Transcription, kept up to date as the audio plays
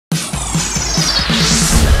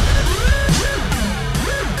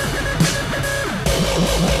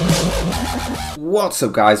What's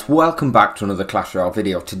up guys, welcome back to another Clash Royale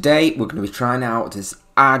video. Today we're going to be trying out this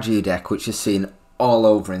RG deck which is seen all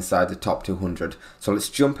over inside the top 200. So let's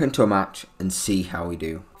jump into a match and see how we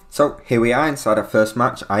do. So here we are inside our first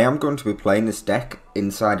match. I am going to be playing this deck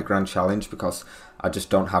inside a Grand Challenge because I just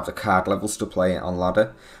don't have the card levels to play it on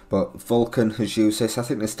ladder. But Vulcan has used this. I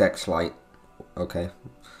think this deck's like, okay,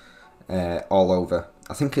 all over.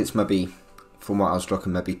 I think it's maybe, from what I was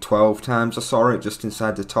looking, maybe 12 times I saw it just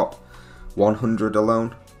inside the top 100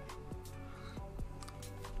 alone.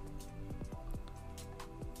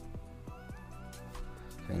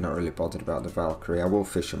 Okay, not really bothered about the Valkyrie. I will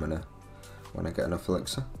Fisherman when I get enough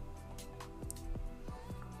elixir.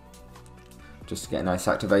 Just to get a nice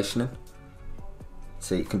activation in.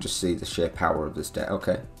 So you can just see the sheer power of this deck.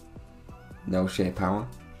 Okay. No sheer power.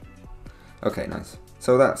 Okay, nice.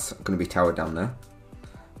 So that's going to be towered down there.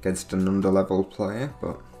 Against an under-level player,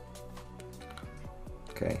 but...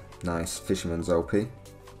 okay, nice. Fisherman's OP. So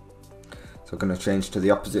we're going to change to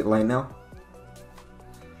the opposite lane now.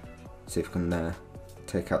 See if we can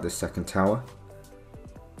take out this second tower.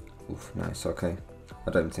 Oof, nice, okay.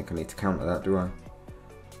 I don't think I need to counter that, do I?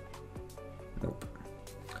 Nope.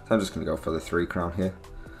 So I'm just going to go for the 3 crown here.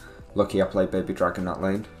 Lucky I played Baby Dragon that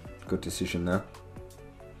lane. Good decision there.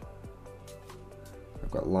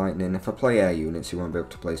 I've got lightning. If I play air units, he won't be able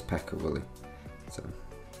to place P.E.K.K.A, will he? So...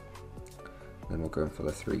 then we're going for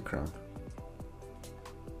the 3 crown.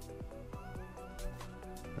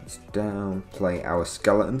 Let's down play our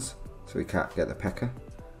skeletons so we can't get the P.E.K.K.A.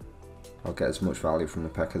 I'll get as much value from the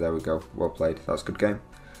P.E.K.K.A. There we go. Well played. That's a good game.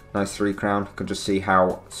 Nice 3 crown. You can just see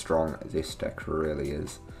how strong this deck really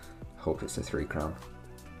is. Hope it's a 3 crown.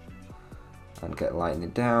 And get lightning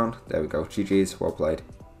down. There we go. GG's. Well played.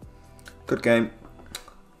 Good game.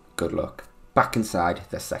 Good luck. Back inside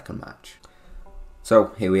the second match.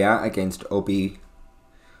 So here we are against OBBX.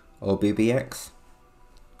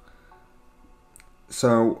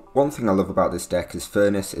 So one thing I love about this deck is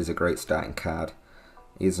Furnace is a great starting card.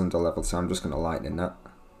 He is under level, so I'm just going to lightning that.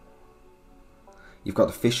 You've got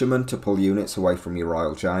the Fisherman to pull units away from your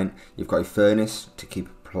Royal Giant. You've got your Furnace to keep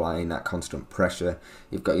applying that constant pressure.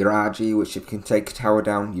 You've got your RG, which if you can take a tower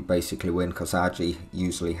down, you basically win because RG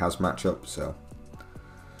usually has matchup. So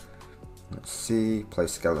let's see. Play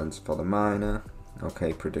skeletons for the miner.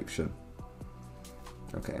 Okay, prediction.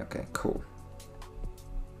 Okay, cool.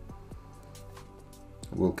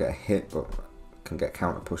 We'll get a hit, but can get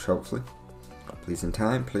counter push hopefully. Please in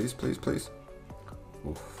time, please.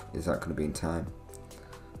 Oof, is that going to be in time?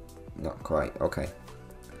 Not quite, okay.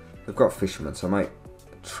 We've got Fisherman, so I might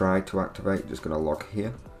try to activate. Just going to log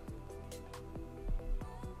here.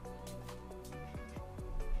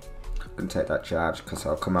 I'm going to take that charge because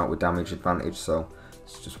I'll come out with damage advantage, so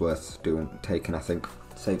it's just worth taking, I think.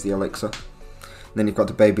 Save the elixir. And then you've got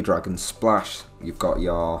the Baby Dragon Splash. You've got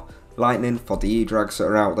your Lightning for the E-Drags that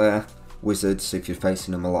are out there. Wizards if you're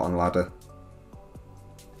facing them a lot on ladder.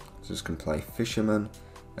 So just going to play Fisherman.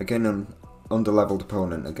 Again, an under-leveled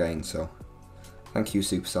opponent again, so thank you,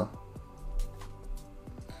 Supercell.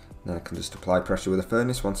 Then I can just apply pressure with a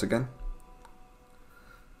Furnace once again.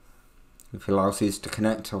 If he allows these to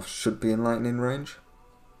connect, I should be in lightning range.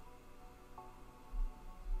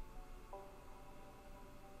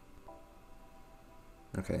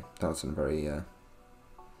 Okay, that wasn't very going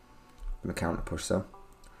to counter push though.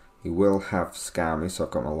 He will have Scar me, so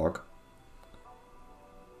I've got my log.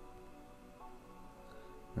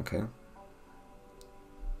 Okay.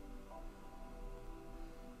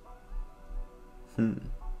 I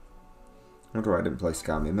wonder why I didn't play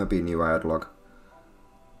Scar me. Maybe he knew I had log.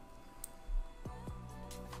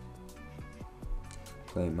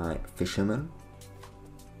 Play my Fisherman.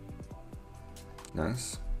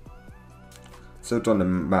 Nice. So I've done a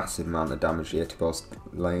massive amount of damage here to both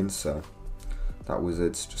lanes, so that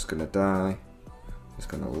Wizard's just going to die. Just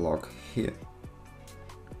going to log here.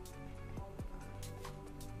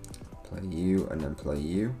 Play you and then play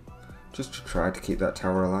you. Just to try to keep that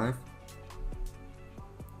tower alive.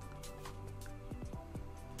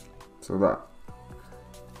 So that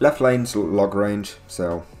left lane's log range,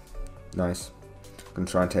 so nice. I'm going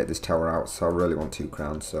to try and take this tower out, so I really want 2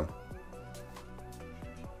 crowns, so.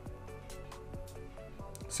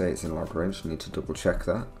 Say it's in log range, need to double check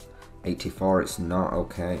that. 84, it's not,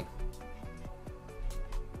 okay.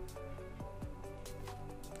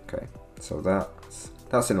 Okay, so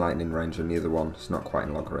that's in lightning range, and the other one is not quite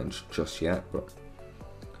in log range just yet, but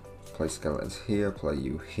play skeletons here, play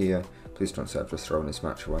you here. Please don't say I've just thrown this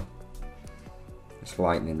match away. It's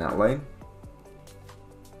lightning that lane.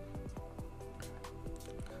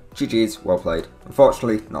 GG's, well played.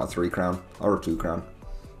 Unfortunately, not a 3 crown or a 2 crown,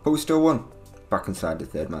 but we still won. Back inside the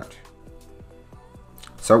third match.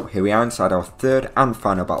 So here we are inside our third and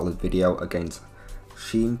final battle of the video against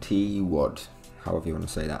Sheen T Wood, however you want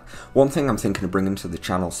to say that. One thing I'm thinking of bringing to the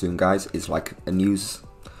channel soon, guys, is like a news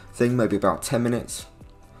thing, maybe about 10 minutes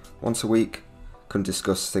once a week. Can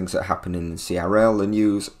discuss things that happen in CRL, the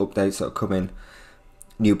news, updates that are coming,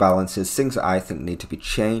 New Balances, things that I think need to be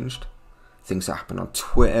changed, things that happen on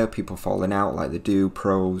Twitter, people falling out like they do,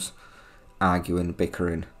 pros, arguing,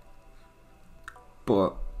 bickering.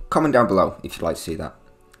 But comment down below if you'd like to see that.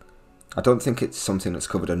 I don't think it's something that's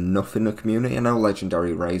covered enough in the community. I know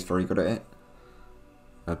Legendary Ray's very good at it.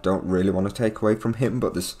 I don't really want to take away from him,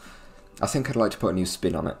 but I think I'd like to put a new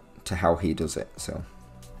spin on it to how he does it, so.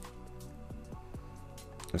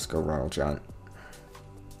 Let's go Royal Giant.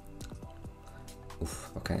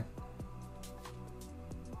 Oof, okay.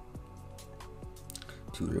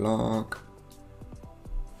 2 log.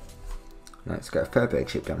 Nice, got a fair bit of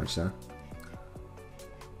chip damage there.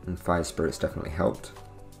 And Fire Spirit's definitely helped.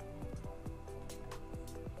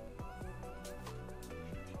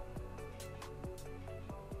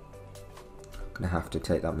 Gonna have to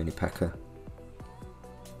take that mini P.E.K.K.A.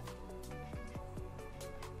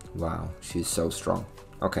 Wow, she's so strong.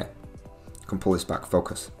 Okay, can pull this back,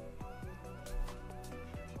 focus.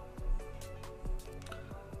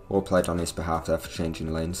 Well played on his behalf there for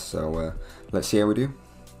changing lanes, so let's see how we do.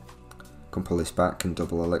 Can pull this back, can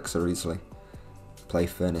double elixir easily. Play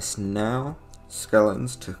Furnace now.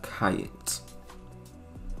 Skeletons to Kite.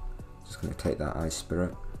 Just going to take that Ice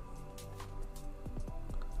Spirit.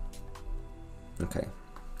 Okay,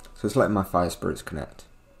 so just letting my Fire Spirits connect.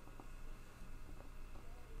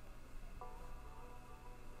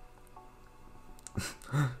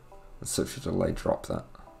 That's such a delayed drop, that.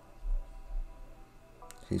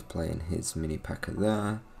 He's playing his mini P.E.K.K.A.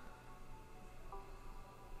 there.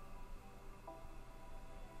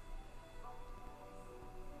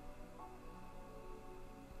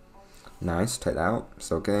 Nice, take that out.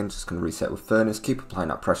 So again, just going to reset with Furnace. Keep applying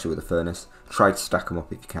that pressure with the Furnace. Try to stack them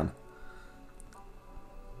up if you can.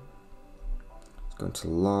 Let's go into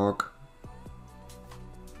Log.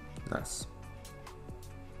 Nice.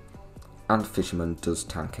 And Fisherman does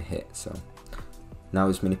tank a hit, so. Now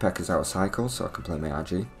his mini P.E.K.K.A.'s out of cycle, so I can play my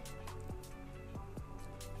RG.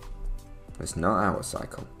 It's not out of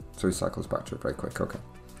cycle, so he cycles back to it very quick. Okay.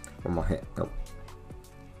 One more hit. Nope.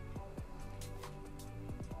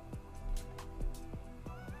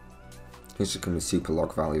 He's just going to be super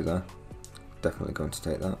log value there. Definitely going to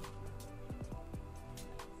take that.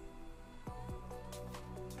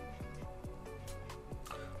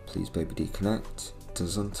 Please baby deconnect.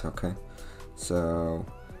 Doesn't, okay. So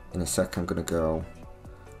in a sec I'm going to go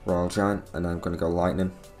Royal Giant and then I'm going to go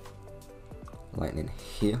Lightning. Lightning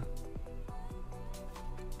here.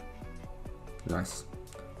 Nice.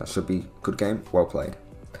 That should be a good game. Well played.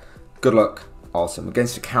 Good luck. Awesome.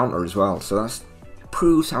 Against a counter as well. So that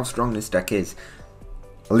proves how strong this deck is.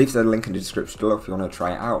 I'll leave the link in the description below if you want to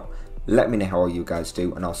try it out. Let me know how you guys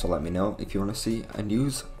do, and also let me know if you want to see a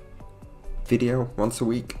news video once a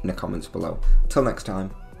week in the comments below. Till next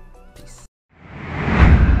time. Peace.